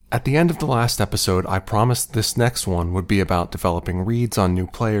At the end of the last episode, I promised this next one would be about developing reads on new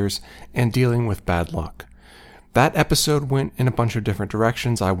players and dealing with bad luck. That episode went in a bunch of different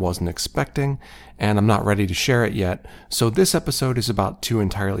directions I wasn't expecting, and I'm not ready to share it yet, so this episode is about two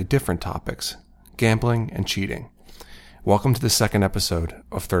entirely different topics: gambling and cheating. Welcome to the second episode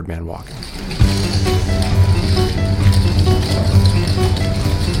of Third Man Walking.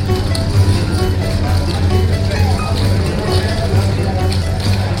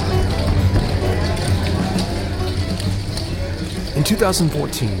 In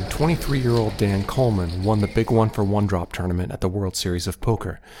 2014, 23-year-old Dan Coleman won the big one-for-one drop tournament at the World Series of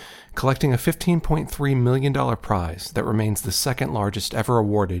Poker, collecting a $15.3 million prize that remains the second largest ever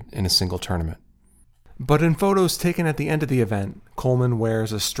awarded in a single tournament. But in photos taken at the end of the event, Coleman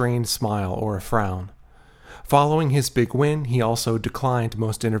wears a strained smile or a frown. Following his big win, he also declined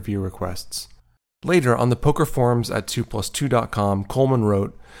most interview requests. Later, on the poker forums at 2plus2.com, Coleman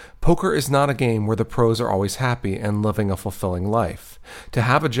wrote, "Poker is not a game where the pros are always happy and living a fulfilling life. To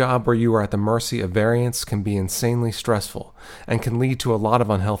have a job where you are at the mercy of variance can be insanely stressful and can lead to a lot of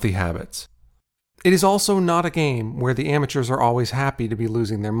unhealthy habits. It is also not a game where the amateurs are always happy to be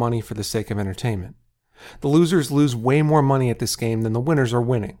losing their money for the sake of entertainment. The losers lose way more money at this game than the winners are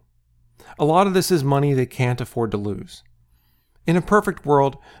winning. A lot of this is money they can't afford to lose. In a perfect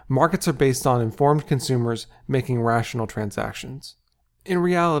world, markets are based on informed consumers making rational transactions. In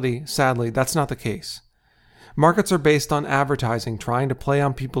reality, sadly, that's not the case. Markets are based on advertising trying to play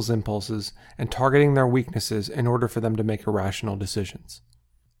on people's impulses and targeting their weaknesses in order for them to make irrational decisions.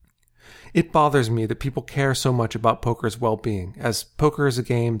 It bothers me that people care so much about poker's well-being, as poker is a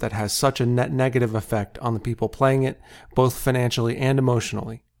game that has such a net negative effect on the people playing it, both financially and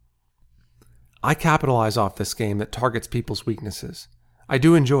emotionally. I capitalize off this game that targets people's weaknesses. I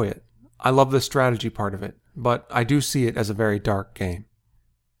do enjoy it. I love the strategy part of it, but I do see it as a very dark game."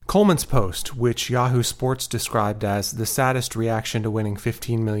 Coleman's post, which Yahoo Sports described as the saddest reaction to winning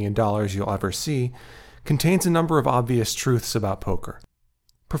 $15 million you'll ever see, contains a number of obvious truths about poker.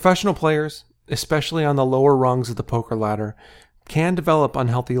 Professional players, especially on the lower rungs of the poker ladder, can develop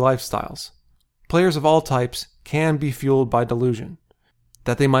unhealthy lifestyles. Players of all types can be fueled by delusion.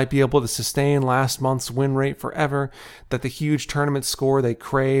 That they might be able to sustain last month's win rate forever, that the huge tournament score they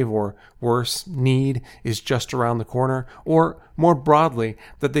crave or, worse, need is just around the corner, or, more broadly,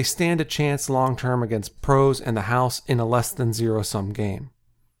 that they stand a chance long-term against pros and the house in a less than zero-sum game.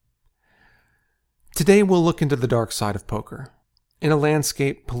 Today we'll look into the dark side of poker. In a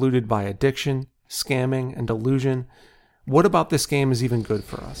landscape polluted by addiction, scamming, and delusion, what about this game is even good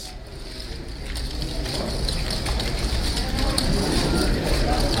for us?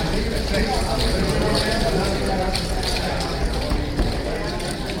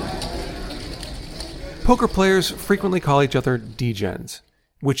 Poker players frequently call each other degens,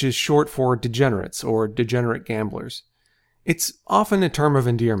 which is short for degenerates or degenerate gamblers. It's often a term of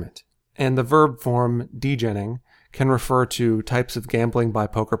endearment, and the verb form degenning can refer to types of gambling by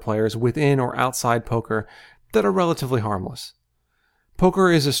poker players within or outside poker that are relatively harmless. Poker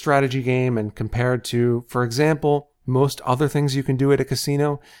is a strategy game, and compared to, for example, most other things you can do at a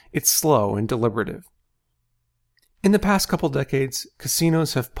casino, it's slow and deliberative. In the past couple decades,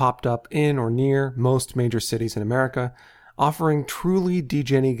 casinos have popped up in or near most major cities in America, offering truly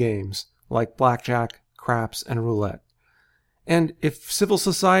degenny games like blackjack, craps, and roulette. And if civil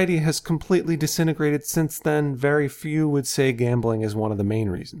society has completely disintegrated since then, very few would say gambling is one of the main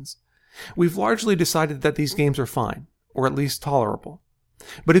reasons. We've largely decided that these games are fine, or at least tolerable.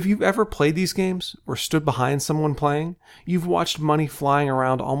 But if you've ever played these games, or stood behind someone playing, you've watched money flying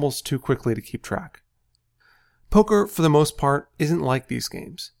around almost too quickly to keep track. Poker, for the most part, isn't like these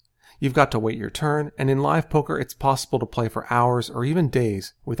games. You've got to wait your turn, and in live poker it's possible to play for hours or even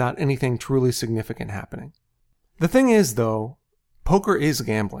days without anything truly significant happening. The thing is, though, poker is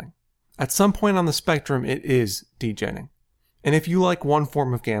gambling. At some point on the spectrum, it is degenning. And if you like one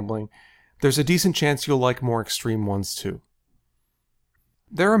form of gambling, there's a decent chance you'll like more extreme ones too.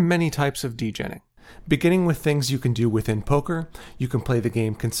 There are many types of degenning. Beginning with things you can do within poker, you can play the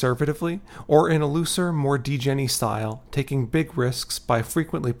game conservatively, or in a looser, more degenny style, taking big risks by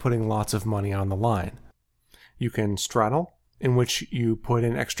frequently putting lots of money on the line. You can straddle, in which you put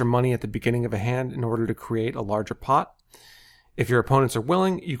in extra money at the beginning of a hand in order to create a larger pot. If your opponents are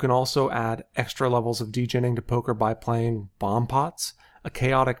willing, you can also add extra levels of degenning to poker by playing bomb pots, a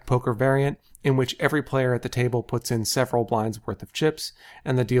chaotic poker variant in which every player at the table puts in several blinds worth of chips,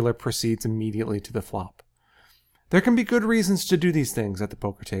 and the dealer proceeds immediately to the flop. There can be good reasons to do these things at the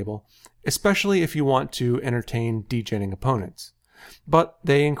poker table, especially if you want to entertain degenning opponents. But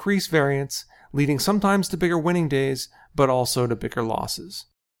they increase variance, leading sometimes to bigger winning days, but also to bigger losses.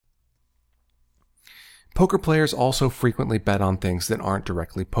 Poker players also frequently bet on things that aren't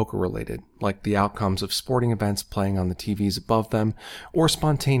directly poker-related, like the outcomes of sporting events playing on the TVs above them, or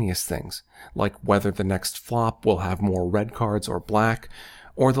spontaneous things, like whether the next flop will have more red cards or black,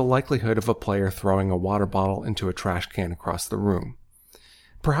 or the likelihood of a player throwing a water bottle into a trash can across the room.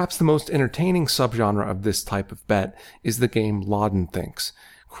 Perhaps the most entertaining subgenre of this type of bet is the game Loddon Thinks,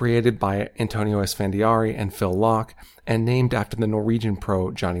 created by Antonio Esfandiari and Phil Locke, and named after the Norwegian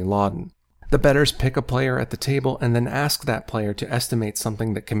pro Johnny Loddon. The bettors pick a player at the table and then ask that player to estimate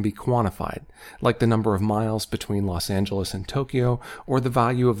something that can be quantified, like the number of miles between Los Angeles and Tokyo, or the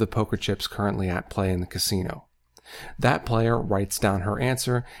value of the poker chips currently at play in the casino. That player writes down her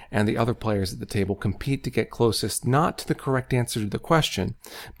answer, and the other players at the table compete to get closest not to the correct answer to the question,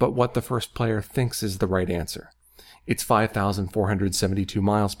 but what the first player thinks is the right answer. It's 5,472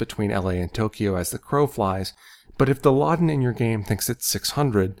 miles between LA and Tokyo as the crow flies, but if the Loddon in your game thinks it's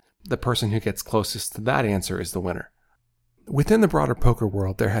 600, the person who gets closest to that answer is the winner. Within the broader poker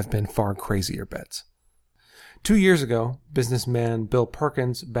world, there have been far crazier bets. 2 years ago, businessman Bill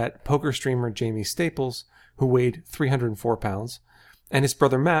Perkins bet poker streamer Jamie Staples, who weighed 304 pounds, and his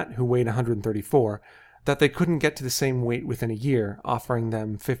brother Matt, who weighed 134, that they couldn't get to the same weight within a year, offering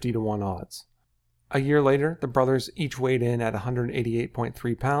them 50-1 odds. A year later, the brothers each weighed in at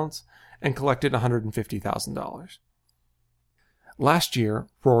 188.3 pounds and collected $150,000. Last year,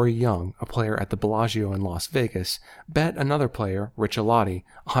 Rory Young, a player at the Bellagio in Las Vegas, bet another player, Rich Alati,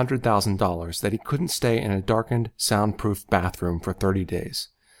 $100,000 that he couldn't stay in a darkened, soundproof bathroom for 30 days.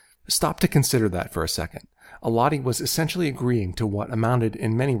 Stop to consider that for a second. Alati was essentially agreeing to what amounted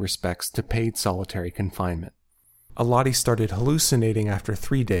in many respects to paid solitary confinement. Alati started hallucinating after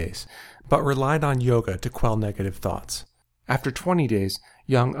 3 days, but relied on yoga to quell negative thoughts. After 20 days,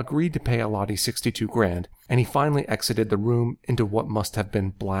 Young agreed to pay Alati $62,000, and he finally exited the room into what must have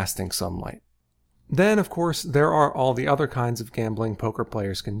been blasting sunlight. Then, of course, there are all the other kinds of gambling poker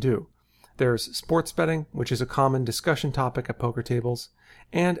players can do. There's sports betting, which is a common discussion topic at poker tables,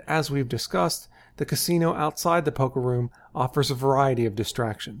 and as we've discussed, the casino outside the poker room offers a variety of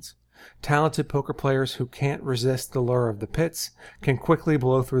distractions. Talented poker players who can't resist the lure of the pits can quickly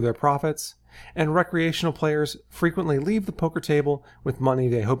blow through their profits, and recreational players frequently leave the poker table with money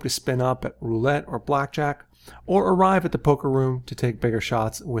they hope to spin up at roulette or blackjack, or arrive at the poker room to take bigger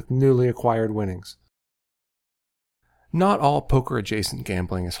shots with newly acquired winnings. Not all poker-adjacent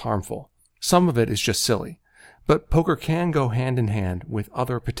gambling is harmful. Some of it is just silly, but poker can go hand in hand with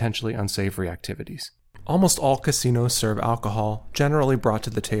other potentially unsavory activities. Almost all casinos serve alcohol, generally brought to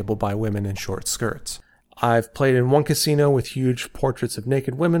the table by women in short skirts. I've played in one casino with huge portraits of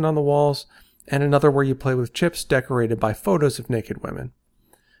naked women on the walls, and another where you play with chips decorated by photos of naked women.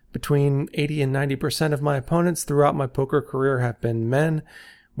 Between 80 and 90% of my opponents throughout my poker career have been men,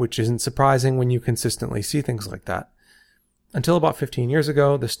 which isn't surprising when you consistently see things like that. Until about 15 years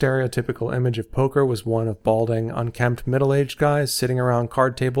ago, the stereotypical image of poker was one of balding, unkempt, middle-aged guys sitting around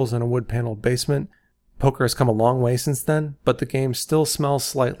card tables in a wood-paneled basement. Poker has come a long way since then, but the game still smells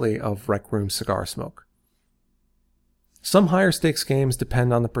slightly of rec room cigar smoke. Some higher stakes games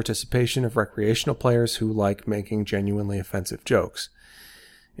depend on the participation of recreational players who like making genuinely offensive jokes.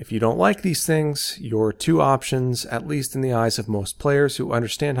 If you don't like these things, your two options, at least in the eyes of most players who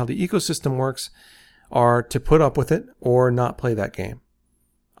understand how the ecosystem works, are to put up with it or not play that game.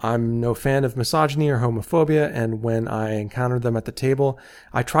 I'm no fan of misogyny or homophobia, and when I encounter them at the table,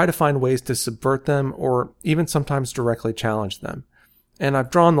 I try to find ways to subvert them or even sometimes directly challenge them. And I've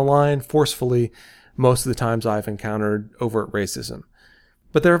drawn the line forcefully most of the times I've encountered overt racism.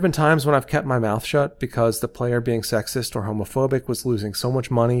 But there have been times when I've kept my mouth shut because the player being sexist or homophobic was losing so much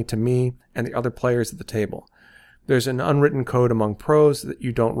money to me and the other players at the table. There's an unwritten code among pros that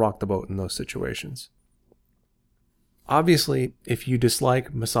you don't rock the boat in those situations. Obviously, if you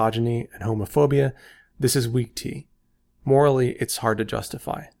dislike misogyny and homophobia, this is weak tea. Morally, it's hard to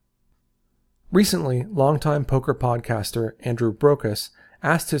justify. Recently, longtime poker podcaster Andrew Brokus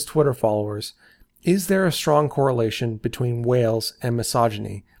asked his Twitter followers, "Is there a strong correlation between whales and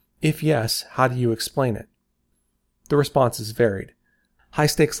misogyny? If yes, how do you explain it?" The responses varied.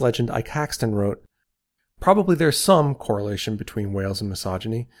 High-stakes legend Ike Haxton wrote, "Probably there's some correlation between whales and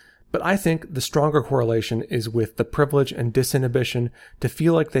misogyny, but I think the stronger correlation is with the privilege and disinhibition to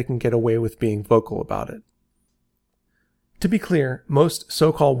feel like they can get away with being vocal about it." To be clear, most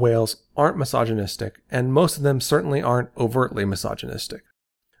so-called whales aren't misogynistic, and most of them certainly aren't overtly misogynistic.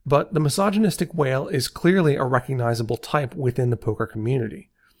 But the misogynistic whale is clearly a recognizable type within the poker community.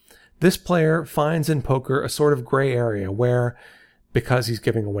 This player finds in poker a sort of gray area where, because he's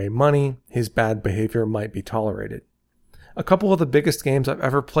giving away money, his bad behavior might be tolerated. A couple of the biggest games I've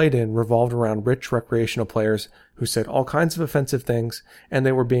ever played in revolved around rich recreational players who said all kinds of offensive things, and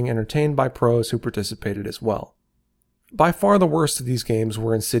they were being entertained by pros who participated as well. By far the worst of these games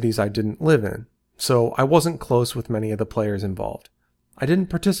were in cities I didn't live in, so I wasn't close with many of the players involved. I didn't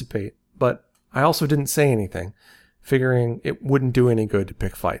participate, but I also didn't say anything, figuring it wouldn't do any good to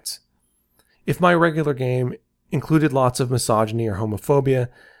pick fights. If my regular game included lots of misogyny or homophobia,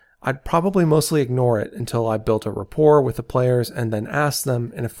 I'd probably mostly ignore it until I built a rapport with the players and then asked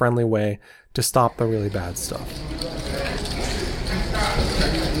them in a friendly way to stop the really bad stuff.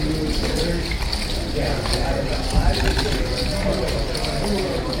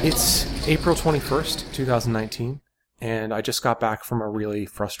 It's April 21st, 2019, and I just got back from a really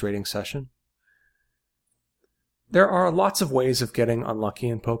frustrating session. There are lots of ways of getting unlucky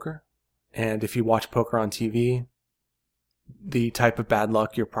in poker, and if you watch poker on TV, the type of bad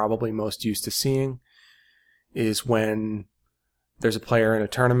luck you're probably most used to seeing is when there's a player in a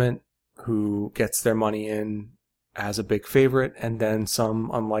tournament who gets their money in as a big favorite, and then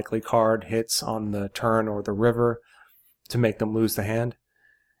some unlikely card hits on the turn or the river to make them lose the hand.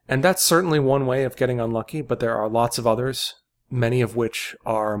 And that's certainly one way of getting unlucky, but there are lots of others, many of which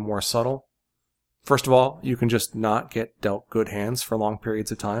are more subtle. First of all, you can just not get dealt good hands for long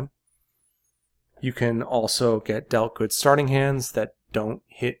periods of time. You can also get dealt good starting hands that don't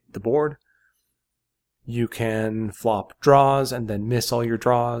hit the board. You can flop draws and then miss all your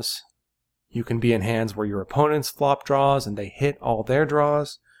draws. You can be in hands where your opponents flop draws and they hit all their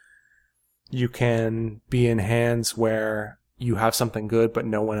draws. You can be in hands where you have something good but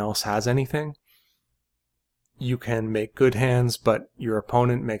no one else has anything. You can make good hands but your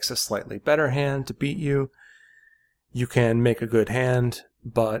opponent makes a slightly better hand to beat you. You can make a good hand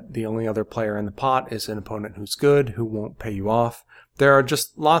but the only other player in the pot is an opponent who's good, who won't pay you off. There are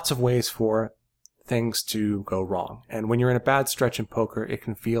just lots of ways for things to go wrong. And when you're in a bad stretch in poker, it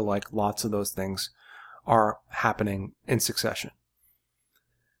can feel like lots of those things are happening in succession.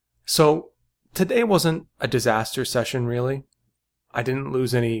 So today wasn't a disaster session, really. I didn't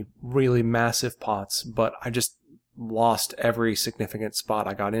lose any really massive pots, but I just lost every significant spot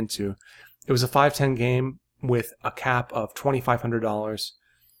I got into. It was a 5-10 game with a cap of $2,500.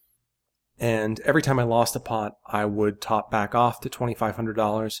 And every time I lost a pot, I would top back off to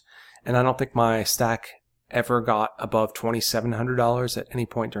 $2,500. And I don't think my stack ever got above $2,700 at any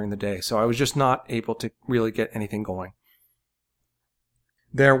point during the day. So I was just not able to really get anything going.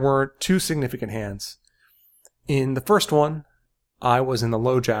 There were two significant hands. In the first one, I was in the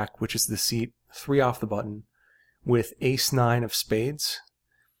low jack, which is the seat 3 off the button, with ace-9 of spades,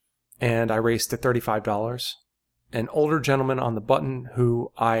 and I raised to $35. An older gentleman on the button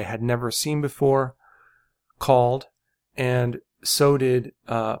who I had never seen before called, and so did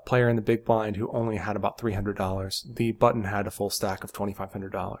a player in the big blind who only had about $300. The button had a full stack of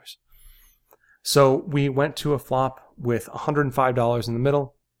 $2,500. So we went to a flop with $105 in the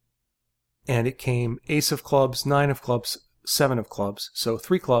middle, and it came ace of clubs, 9 of clubs, 7 of clubs, so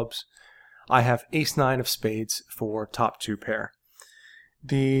 3 clubs. I have ace-9 of spades for top 2 pair.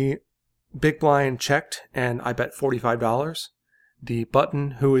 The big blind checked, and I bet $45. The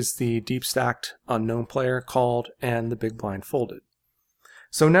button, who is the deep stacked unknown player, called, and the big blind folded.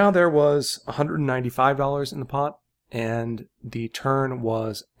 So now there was $195 in the pot, and the turn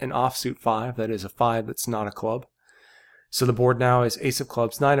was an offsuit 5, that is a 5 that's not a club. So the board now is ace of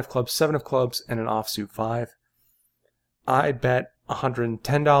clubs, 9 of clubs, 7 of clubs, and an offsuit 5. I bet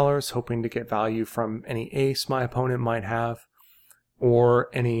 $110, hoping to get value from any ace my opponent might have, or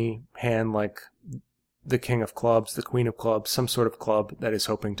any hand like the king of clubs, the queen of clubs, some sort of club that is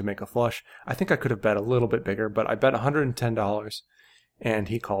hoping to make a flush. I think I could have bet a little bit bigger, but I bet $110, and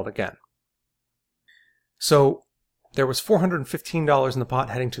he called again. So there was $415 in the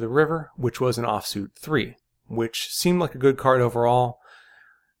pot heading to the river, which was an offsuit 3, which seemed like a good card overall.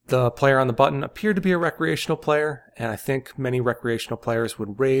 The player on the button appeared to be a recreational player, and I think many recreational players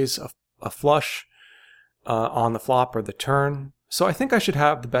would raise a flush on the flop or the turn. So I think I should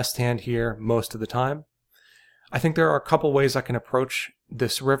have the best hand here most of the time. I think there are a couple ways I can approach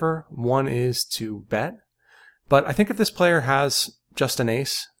this river. One is to bet, but I think if this player has just an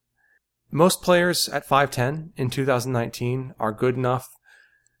ace, most players at 5-10 in 2019 are good enough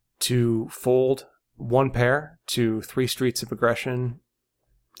to fold one pair to 3 streets of aggression,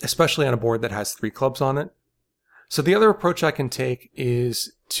 especially on a board that has 3 clubs on it. So the other approach I can take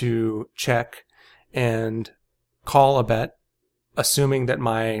is to check and call a bet, assuming that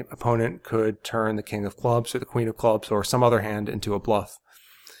my opponent could turn the king of clubs or the queen of clubs or some other hand into a bluff.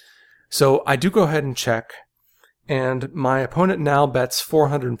 So I do go ahead and check, and my opponent now bets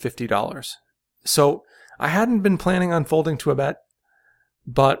 $450. So I hadn't been planning on folding to a bet,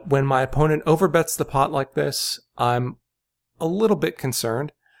 but when my opponent overbets the pot like this, I'm a little bit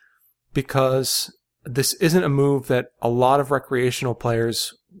concerned because this isn't a move that a lot of recreational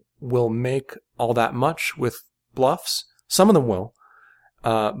players will make all that much with bluffs. Some of them will,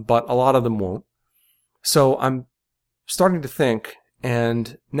 but a lot of them won't. So I'm starting to think,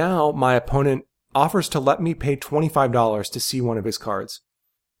 and now my opponent offers to let me pay $25 to see one of his cards.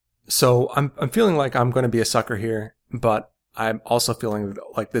 So I'm feeling like I'm going to be a sucker here, but I'm also feeling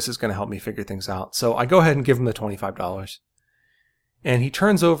like this is going to help me figure things out. So I go ahead and give him the $25. And he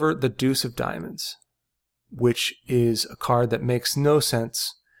turns over the deuce of diamonds, which is a card that makes no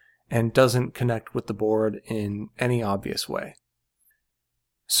sense and doesn't connect with the board in any obvious way.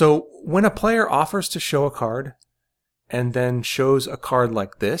 So when a player offers to show a card and then shows a card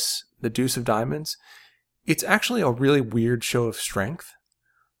like this, the deuce of diamonds, it's actually a really weird show of strength.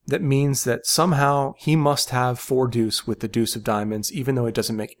 That means that somehow he must have 4 deuce with the deuce of diamonds, even though it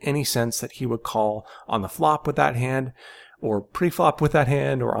doesn't make any sense that he would call on the flop with that hand, or pre-flop with that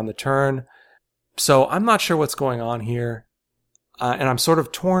hand, or on the turn. So I'm not sure what's going on here. And I'm sort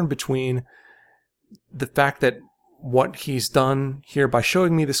of torn between the fact that what he's done here by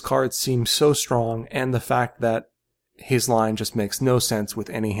showing me this card seems so strong, and the fact that his line just makes no sense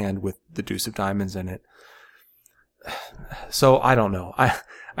with any hand with the deuce of diamonds in it. So I don't know. I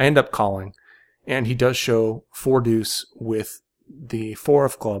end up calling, and he does show 4 deuce with the 4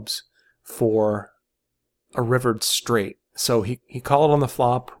 of clubs for a rivered straight. So he called on the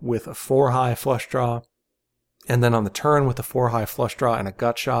flop with a 4 high flush draw, and then on the turn with a 4 high flush draw and a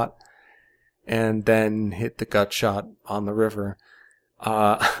gut shot, and then hit the gut shot on the river.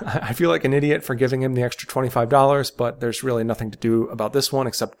 I feel like an idiot for giving him the extra $25, but there's really nothing to do about this one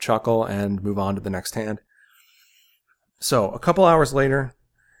except chuckle and move on to the next hand. So a couple hours later,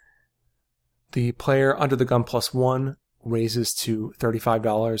 the player under the gun +1 raises to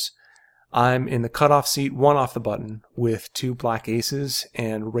 $35. I'm in the cutoff seat, 1 off the button, with 2 black aces,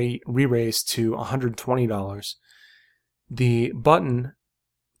 and re-raise to $120. The button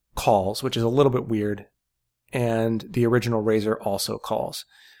calls, which is a little bit weird, and the original raiser also calls.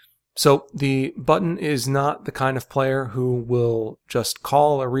 So the button is not the kind of player who will just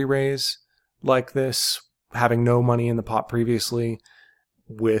call a re-raise like this, having no money in the pot previously,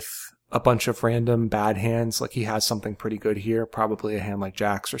 with a bunch of random bad hands. Like, he has something pretty good here, probably a hand like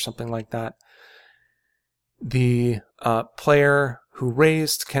jacks or something like that. The player who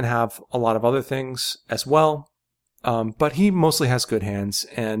raised can have a lot of other things as well, but he mostly has good hands,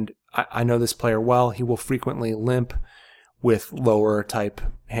 and I know this player well. He will frequently limp with lower type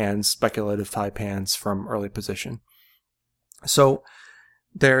hands, speculative type hands from early position. So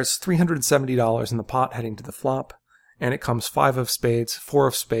there's $370 in the pot heading to the flop, and it comes 5 of spades, 4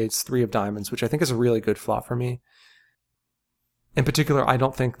 of spades, 3 of diamonds, which I think is a really good flop for me. In particular, I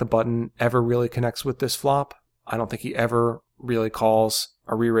don't think the button ever really connects with this flop. I don't think he ever really calls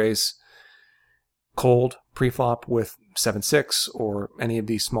a re-raise cold pre-flop with 7-6 or any of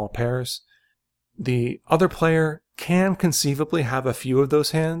these small pairs. The other player can conceivably have a few of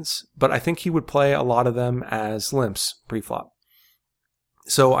those hands, but I think he would play a lot of them as limps pre-flop.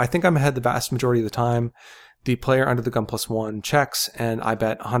 So I think I'm ahead the vast majority of the time. The player under the gun +1 checks, and I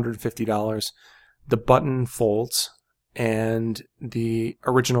bet $150. The button folds, and the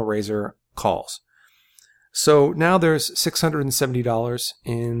original raiser calls. So now there's $670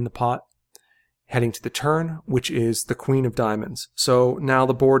 in the pot heading to the turn, which is the queen of diamonds. So now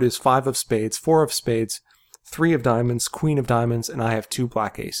the board is 5 of spades, 4 of spades, 3 of diamonds, queen of diamonds, and I have 2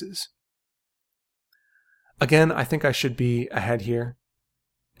 black aces. Again, I think I should be ahead here,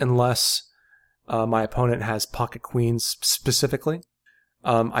 unless my opponent has pocket queens specifically.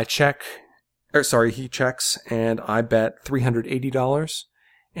 He checks, and I bet $380,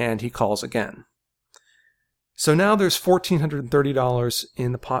 and he calls again. So now there's $1,430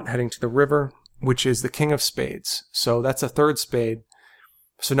 in the pot heading to the river, which is the king of spades. So that's a 3rd spade.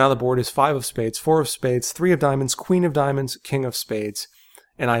 So now the board is 5 of spades, 4 of spades, 3 of diamonds, queen of diamonds, king of spades,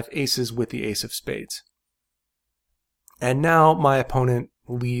 and I have aces with the ace of spades. And now my opponent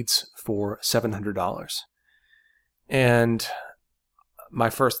leads for $700. And my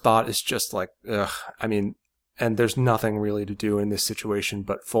first thought is just like, and there's nothing really to do in this situation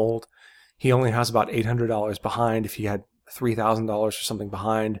but fold. He only has about $800 behind. If he had $3,000 or something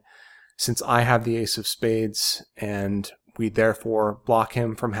behind, since I have the ace of spades and we therefore block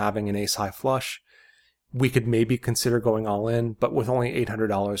him from having an ace high flush, we could maybe consider going all in, but with only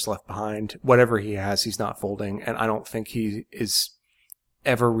 $800 left behind, whatever he has, he's not folding, and I don't think he is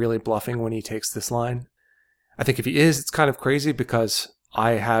ever really bluffing when he takes this line. I think if he is, it's kind of crazy because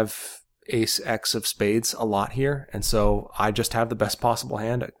I have ace X of spades a lot here, and so I just have the best possible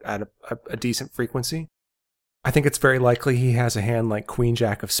hand at a decent frequency. I think it's very likely he has a hand like queen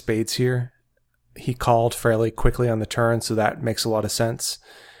jack of spades here. He called fairly quickly on the turn, so that makes a lot of sense.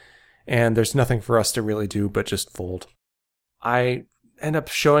 And there's nothing for us to really do but just fold. I end up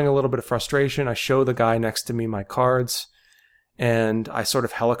showing a little bit of frustration. I show the guy next to me my cards, and I sort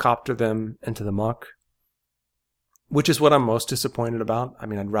of helicopter them into the muck, which is what I'm most disappointed about. I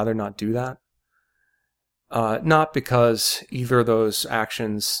mean, I'd rather not do that. Not because either of those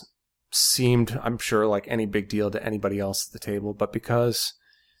actions seemed, I'm sure, like any big deal to anybody else at the table, but because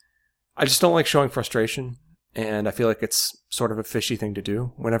I just don't like showing frustration, and I feel like it's sort of a fishy thing to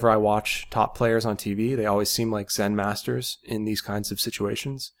do. Whenever I watch top players on TV, they always seem like Zen masters in these kinds of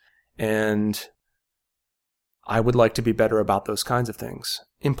situations, and I would like to be better about those kinds of things,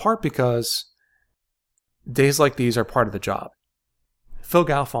 in part because days like these are part of the job. Phil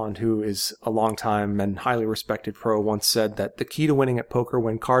Galfond, who is a long-time and highly respected pro, once said that the key to winning at poker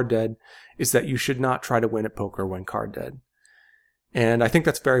when card dead is that you should not try to win at poker when card dead. And I think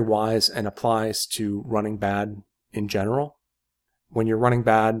that's very wise and applies to running bad in general. When you're running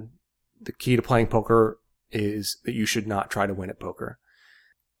bad, the key to playing poker is that you should not try to win at poker.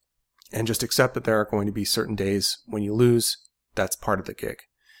 And just accept that there are going to be certain days when you lose. That's part of the gig.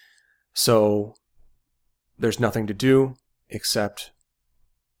 So there's nothing to do except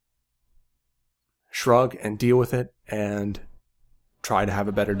shrug and deal with it and try to have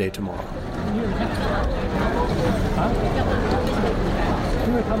a better day tomorrow.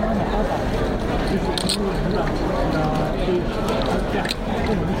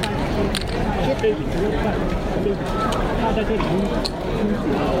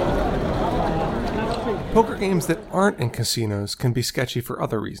 Poker games that aren't in casinos can be sketchy for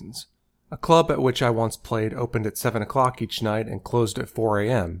other reasons. A club at which I once played opened at 7 o'clock each night and closed at 4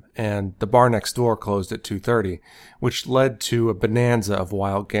 a.m., and the bar next door closed at 2:30, which led to a bonanza of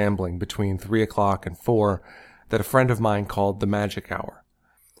wild gambling between 3 o'clock and 4 that a friend of mine called the magic hour.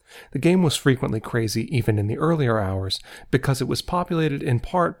 The game was frequently crazy even in the earlier hours because it was populated in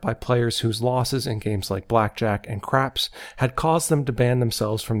part by players whose losses in games like blackjack and craps had caused them to ban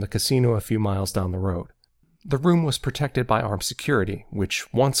themselves from the casino a few miles down the road. The room was protected by armed security,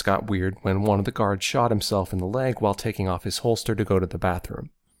 which once got weird when one of the guards shot himself in the leg while taking off his holster to go to the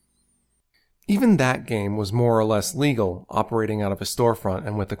bathroom. Even that game was more or less legal, operating out of a storefront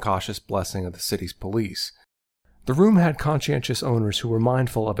and with the cautious blessing of the city's police. The room had conscientious owners who were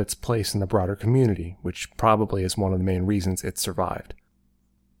mindful of its place in the broader community, which probably is one of the main reasons it survived.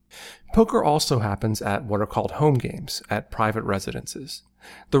 Poker also happens at what are called home games, at private residences.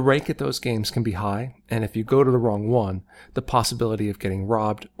 The rake at those games can be high, and if you go to the wrong one, the possibility of getting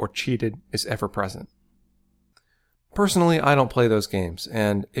robbed or cheated is ever present. Personally, I don't play those games,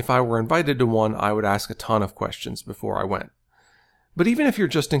 and if I were invited to one, I would ask a ton of questions before I went. But even if you're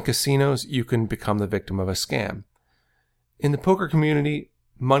just in casinos, you can become the victim of a scam. In the poker community,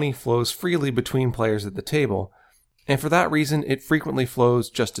 money flows freely between players at the table, and for that reason, it frequently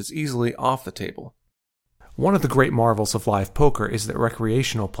flows just as easily off the table. One of the great marvels of live poker is that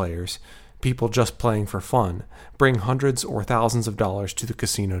recreational players, people just playing for fun, bring hundreds or thousands of dollars to the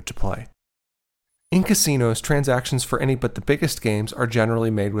casino to play. In casinos, transactions for any but the biggest games are generally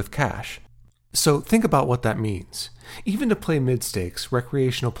made with cash. So think about what that means. Even to play mid-stakes,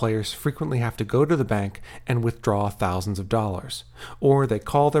 recreational players frequently have to go to the bank and withdraw thousands of dollars. Or they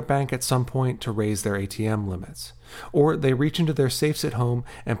call their bank at some point to raise their ATM limits. Or they reach into their safes at home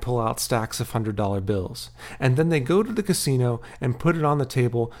and pull out stacks of $100 bills. And then they go to the casino and put it on the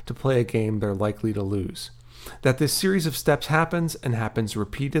table to play a game they're likely to lose. That this series of steps happens, and happens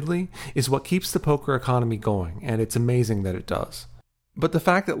repeatedly, is what keeps the poker economy going, and it's amazing that it does. But the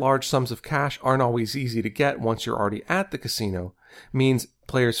fact that large sums of cash aren't always easy to get once you're already at the casino means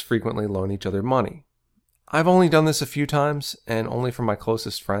players frequently loan each other money. I've only done this a few times, and only from my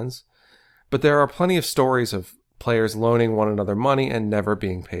closest friends, but there are plenty of stories of players loaning one another money and never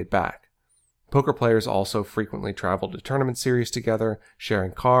being paid back. Poker players also frequently travel to tournament series together,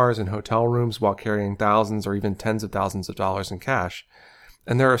 sharing cars and hotel rooms while carrying thousands or even tens of thousands of dollars in cash,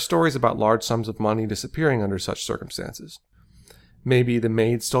 and there are stories about large sums of money disappearing under such circumstances. Maybe the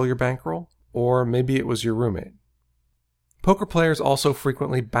maid stole your bankroll, or maybe it was your roommate. Poker players also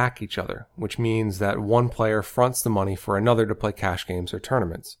frequently back each other, which means that one player fronts the money for another to play cash games or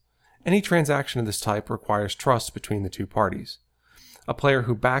tournaments. Any transaction of this type requires trust between the two parties. A player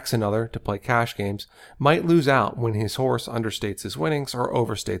who backs another to play cash games might lose out when his horse understates his winnings or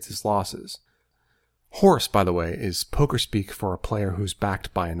overstates his losses. Horse, by the way, is poker speak for a player who's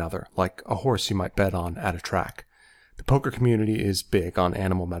backed by another, like a horse you might bet on at a track. The poker community is big on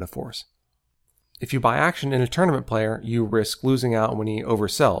animal metaphors. If you buy action in a tournament player, you risk losing out when he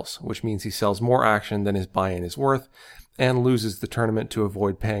oversells, which means he sells more action than his buy-in is worth, and loses the tournament to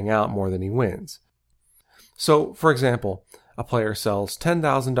avoid paying out more than he wins. So, for example, a player sells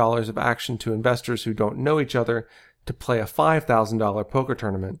 $10,000 of action to investors who don't know each other to play a $5,000 poker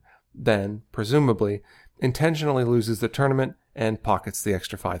tournament, then, presumably, intentionally loses the tournament and pockets the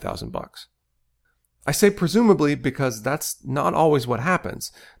extra $5,000. I say presumably because that's not always what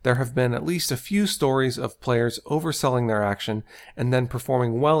happens. There have been at least a few stories of players overselling their action and then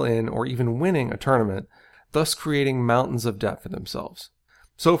performing well in or even winning a tournament, thus creating mountains of debt for themselves.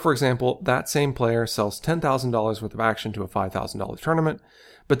 So, for example, that same player sells $10,000 worth of action to a $5,000 tournament,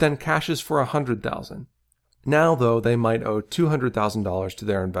 but then cashes for $100,000. Now, though, they might owe $200,000 to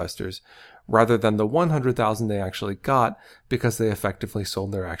their investors, rather than the $100,000 they actually got because they effectively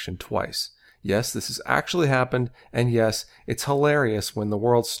sold their action twice. Yes, this has actually happened, and yes, it's hilarious when the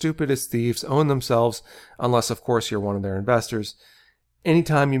world's stupidest thieves own themselves, unless of course you're one of their investors.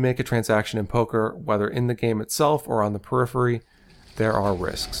 Anytime you make a transaction in poker, whether in the game itself or on the periphery, there are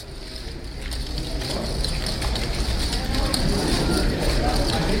risks.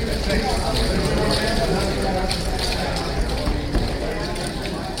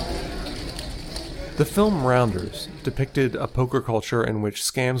 The film Rounders depicted a poker culture in which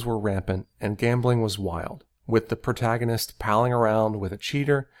scams were rampant and gambling was wild, with the protagonist palling around with a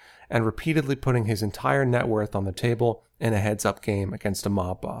cheater and repeatedly putting his entire net worth on the table in a heads-up game against a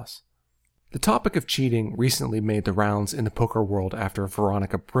mob boss. The topic of cheating recently made the rounds in the poker world after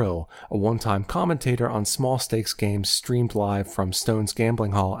Veronica Brill, a one-time commentator on small-stakes games streamed live from Stone's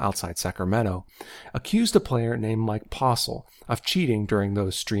gambling hall outside Sacramento, accused a player named Mike Postle of cheating during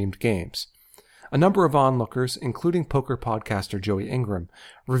those streamed games. A number of onlookers, including poker podcaster Joey Ingram,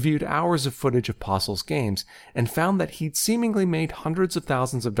 reviewed hours of footage of Postle's games and found that he'd seemingly made hundreds of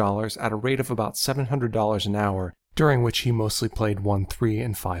thousands of dollars at a rate of about $700 an hour, during which he mostly played 1-3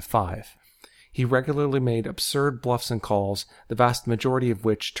 and 5-5. He regularly made absurd bluffs and calls, the vast majority of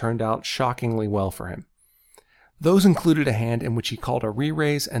which turned out shockingly well for him. Those included a hand in which he called a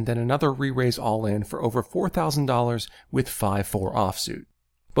re-raise and then another re-raise all-in for over $4,000 with 5-4 offsuit.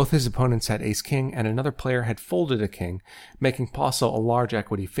 Both his opponents had ace-king, and another player had folded a king, making Postle a large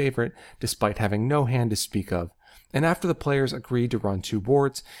equity favorite, despite having no hand to speak of, and after the players agreed to run two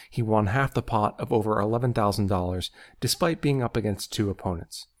boards, he won half the pot of over $11,000, despite being up against two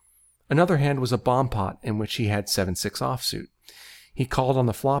opponents. Another hand was a bomb pot in which he had 7-6 offsuit. He called on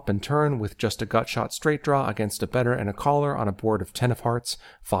the flop and turn with just a gut shot straight draw against a better and a caller on a board of 10 of hearts,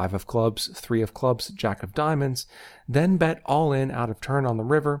 5 of clubs, 3 of clubs, jack of diamonds, then bet all in out of turn on the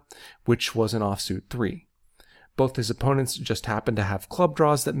river, which was an offsuit 3. Both his opponents just happened to have club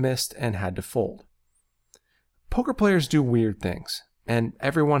draws that missed and had to fold. Poker players do weird things, and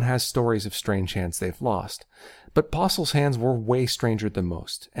everyone has stories of strange hands they've lost. But Postle's hands were way stranger than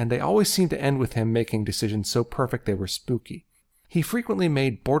most, and they always seemed to end with him making decisions so perfect they were spooky. He frequently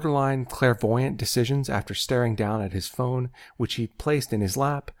made borderline clairvoyant decisions after staring down at his phone, which he placed in his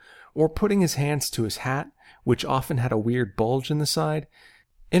lap, or putting his hands to his hat, which often had a weird bulge in the side.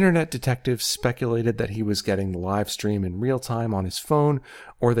 Internet detectives speculated that he was getting the live stream in real time on his phone,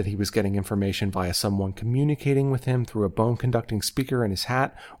 or that he was getting information via someone communicating with him through a bone-conducting speaker in his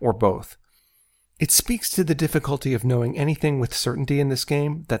hat, or both. It speaks to the difficulty of knowing anything with certainty in this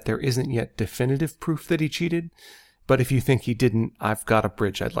game that there isn't yet definitive proof that he cheated, but if you think he didn't, I've got a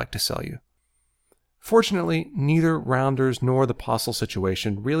bridge I'd like to sell you. Fortunately, neither Rounders nor the Postle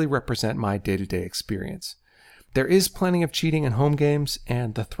situation really represent my day-to-day experience. There is plenty of cheating in home games,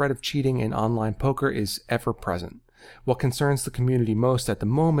 and the threat of cheating in online poker is ever present. What concerns the community most at the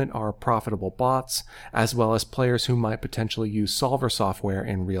moment are profitable bots, as well as players who might potentially use solver software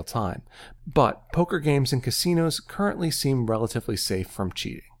in real time. But poker games and casinos currently seem relatively safe from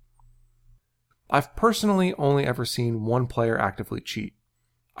cheating. I've personally only ever seen one player actively cheat.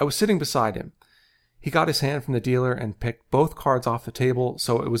 I was sitting beside him. He got his hand from the dealer and picked both cards off the table,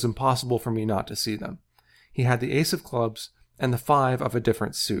 so it was impossible for me not to see them. He had the ace of clubs and the 5 of a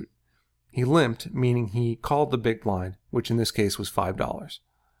different suit. He limped, meaning he called the big blind, which in this case was $5.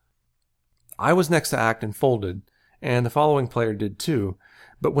 I was next to act and folded, and the following player did too,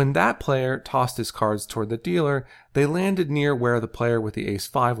 but when that player tossed his cards toward the dealer, they landed near where the player with the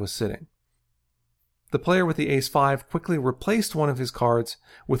ace-5 was sitting. The player with the ace-5 quickly replaced one of his cards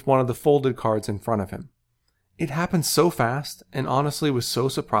with one of the folded cards in front of him. It happened so fast, and honestly was so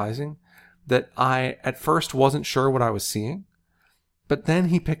surprising, that I at first wasn't sure what I was seeing. But then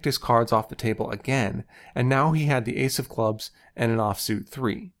he picked his cards off the table again, and now he had the ace of clubs and an offsuit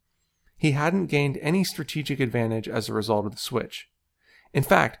 3. He hadn't gained any strategic advantage as a result of the switch. In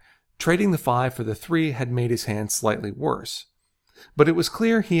fact, Trading the 5 for the 3 had made his hand slightly worse, but it was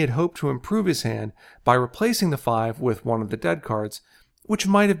clear he had hoped to improve his hand by replacing the 5 with one of the dead cards, which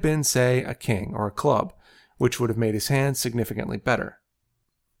might have been, say, a king or a club, which would have made his hand significantly better.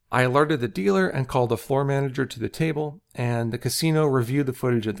 I alerted the dealer and called the floor manager to the table, and the casino reviewed the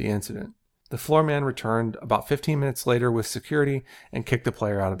footage of the incident. The floor man returned about 15 minutes later with security and kicked the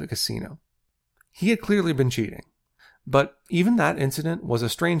player out of the casino. He had clearly been cheating, but even that incident was a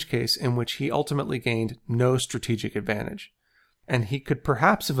strange case in which he ultimately gained no strategic advantage, and he could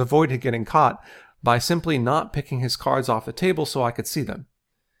perhaps have avoided getting caught by simply not picking his cards off the table so I could see them.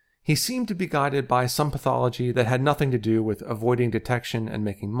 He seemed to be guided by some pathology that had nothing to do with avoiding detection and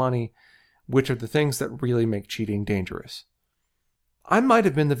making money, which are the things that really make cheating dangerous. I might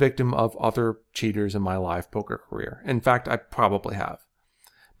have been the victim of other cheaters in my live poker career. In fact, I probably have.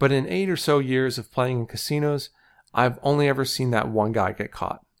 But in 8 or so years of playing in casinos, I've only ever seen that one guy get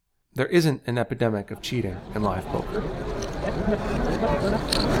caught. There isn't an epidemic of cheating in live poker.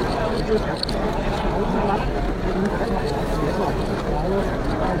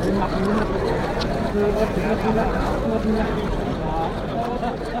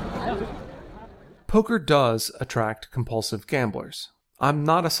 Poker does attract compulsive gamblers. I'm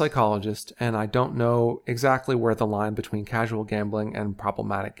not a psychologist, and I don't know exactly where the line between casual gambling and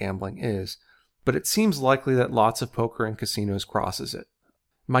problematic gambling is, but it seems likely that lots of poker in casinos crosses it.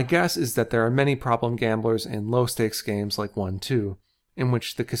 My guess is that there are many problem gamblers in low-stakes games like 1-2, in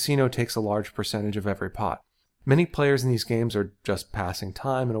which the casino takes a large percentage of every pot. Many players in these games are just passing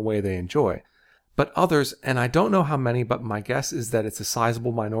time in a way they enjoy. But others, and I don't know how many, but my guess is that it's a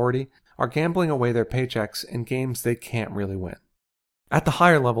sizable minority, are gambling away their paychecks in games they can't really win. At the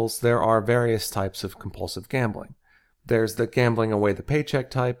higher levels, there are various types of compulsive gambling. There's the gambling away the paycheck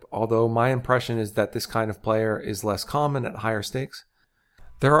type, although my impression is that this kind of player is less common at higher stakes.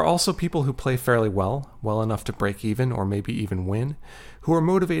 There are also people who play fairly well enough to break even or maybe even win, who are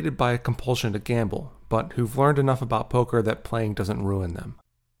motivated by a compulsion to gamble, but who've learned enough about poker that playing doesn't ruin them.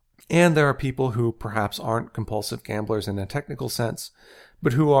 And there are people who perhaps aren't compulsive gamblers in a technical sense,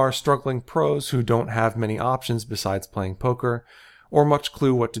 but who are struggling pros who don't have many options besides playing poker, or much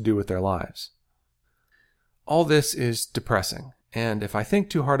clue what to do with their lives. All this is depressing, and if I think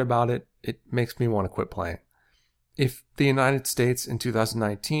too hard about it, it makes me want to quit playing. If the United States in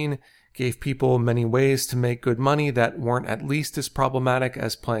 2019 gave people many ways to make good money that weren't at least as problematic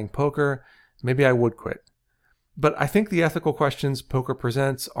as playing poker, maybe I would quit. But I think the ethical questions poker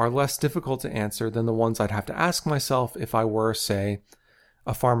presents are less difficult to answer than the ones I'd have to ask myself if I were, say,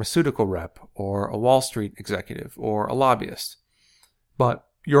 a pharmaceutical rep, or a Wall Street executive, or a lobbyist. But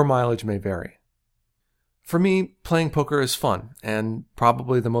your mileage may vary. For me, playing poker is fun, and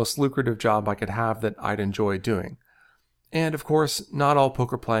probably the most lucrative job I could have that I'd enjoy doing. And of course, not all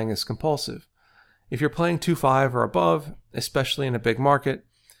poker playing is compulsive. If you're playing 2-5 or above, especially in a big market,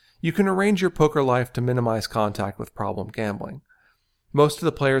 you can arrange your poker life to minimize contact with problem gambling. Most of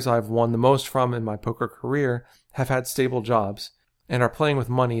the players I've won the most from in my poker career have had stable jobs, and are playing with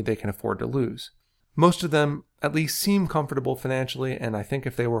money they can afford to lose. Most of them at least seem comfortable financially, and I think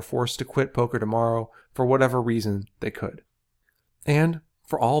if they were forced to quit poker tomorrow, for whatever reason, they could. And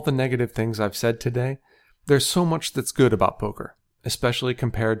for all the negative things I've said today, there's so much that's good about poker, especially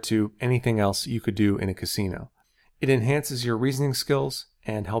compared to anything else you could do in a casino. It enhances your reasoning skills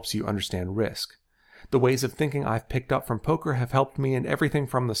and helps you understand risk. The ways of thinking I've picked up from poker have helped me in everything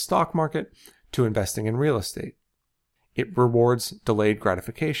from the stock market to investing in real estate. It rewards delayed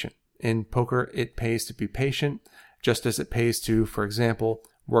gratification. In poker, it pays to be patient, just as it pays to, for example,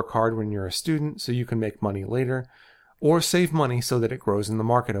 work hard when you're a student so you can make money later, or save money so that it grows in the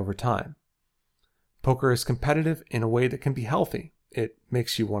market over time. Poker is competitive in a way that can be healthy. It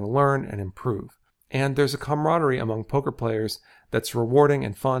makes you want to learn and improve. And there's a camaraderie among poker players that's rewarding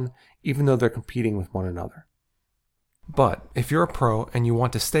and fun, even though they're competing with one another. But if you're a pro and you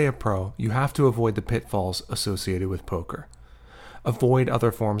want to stay a pro, you have to avoid the pitfalls associated with poker. Avoid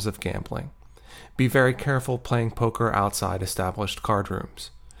other forms of gambling. Be very careful playing poker outside established card rooms.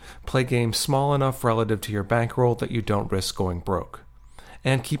 Play games small enough relative to your bankroll that you don't risk going broke.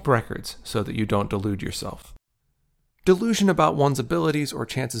 And keep records so that you don't delude yourself. Delusion about one's abilities or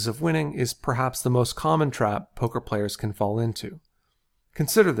chances of winning is perhaps the most common trap poker players can fall into.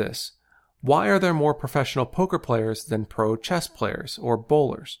 Consider this. Why are there more professional poker players than pro chess players or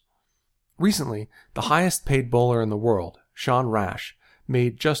bowlers? Recently, the highest paid bowler in the world, Sean Rash,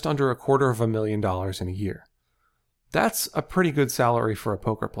 made just under $250,000 in a year. That's a pretty good salary for a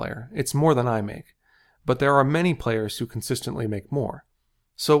poker player. It's more than I make. But there are many players who consistently make more.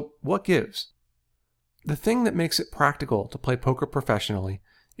 So what gives? The thing that makes it practical to play poker professionally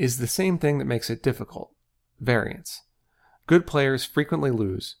is the same thing that makes it difficult: variance. Good players frequently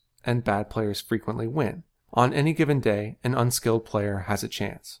lose, and bad players frequently win. On any given day, an unskilled player has a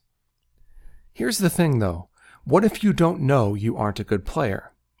chance. Here's the thing though, what if you don't know you aren't a good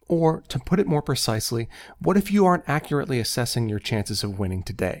player? Or, to put it more precisely, what if you aren't accurately assessing your chances of winning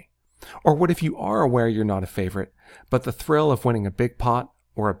today? Or what if you are aware you're not a favorite, but the thrill of winning a big pot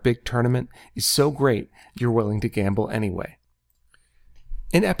or a big tournament is so great you're willing to gamble anyway?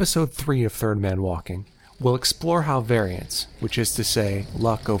 In episode 3 of Third Man Walking, we'll explore how variance, which is to say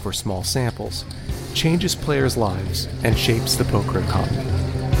luck over small samples, changes players' lives and shapes the poker economy.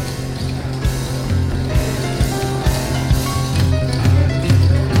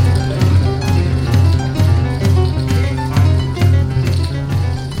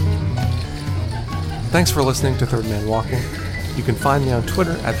 Thanks for listening to Third Man Walking. You can find me on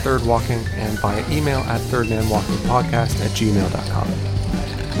Twitter at Third Walking and via email at thirdmanwalkingpodcast@gmail.com.